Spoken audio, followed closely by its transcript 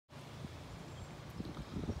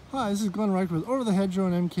Hi, this is Glenn Reichert with Over the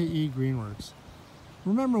Hedgerow and MKE Greenworks.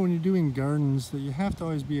 Remember, when you're doing gardens, that you have to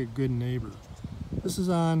always be a good neighbor. This is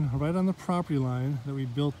right on the property line that we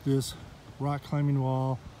built this rock climbing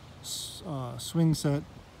wall, swing set,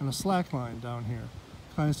 and a slack line down here.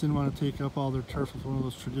 Clients didn't want to take up all their turf with one of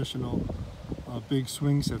those traditional big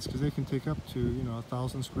swing sets because they can take up to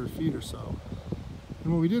 1,000 square feet or so.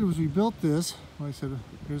 And what we did was we built this. Like I said,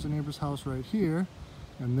 here's a neighbor's house right here,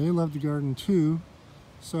 and they love the garden too.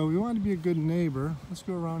 So we wanted to be a good neighbor. Let's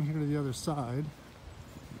go around here to the other side.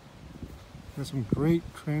 Got some great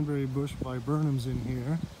cranberry bush viburnums in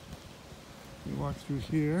here. You walk through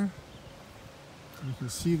here. You can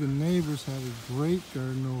see the neighbors have a great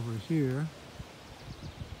garden over here.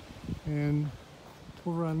 And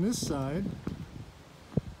over on this side,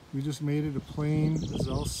 we just made it a plain, this is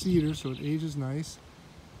all cedar, so it ages nice.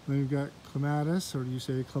 Then we've got clematis, or do you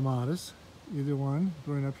say clematis? Either one.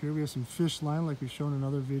 Growing up here, we have some fish line like we've shown in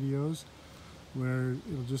other videos where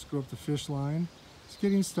it'll just grow up the fish line. It's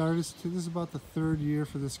getting started. This is about the third year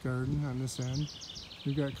for this garden on this end.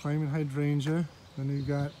 We've got climbing hydrangea, then we've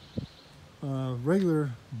got regular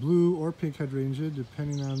blue or pink hydrangea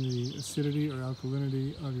depending on the acidity or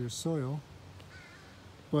alkalinity of your soil.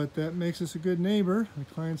 But that makes us a good neighbor. The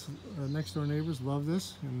clients, next door neighbors, love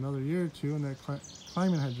this. In another year or two, and that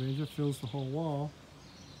climbing hydrangea fills the whole wall,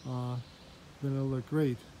 then it'll look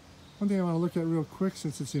great. One thing I want to look at real quick,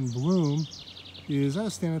 since it's in bloom, is I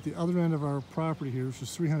was standing at the other end of our property here, which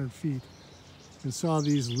is 300 feet, and saw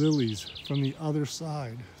these lilies from the other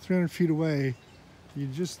side. 300 feet away,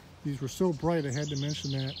 these were so bright I had to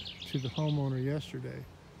mention that to the homeowner yesterday.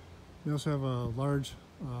 We also have a large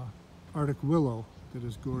Arctic willow that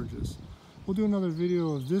is gorgeous. We'll do another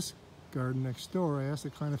video of this garden next door. I asked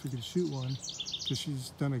the client if we could shoot one, because she's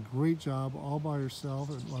done a great job all by herself,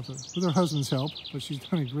 with her husband's help, but she's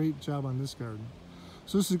done a great job on this garden.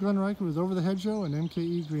 So this is Glenn Reichert with Over the Hedgerow and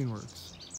MKE Greenworks.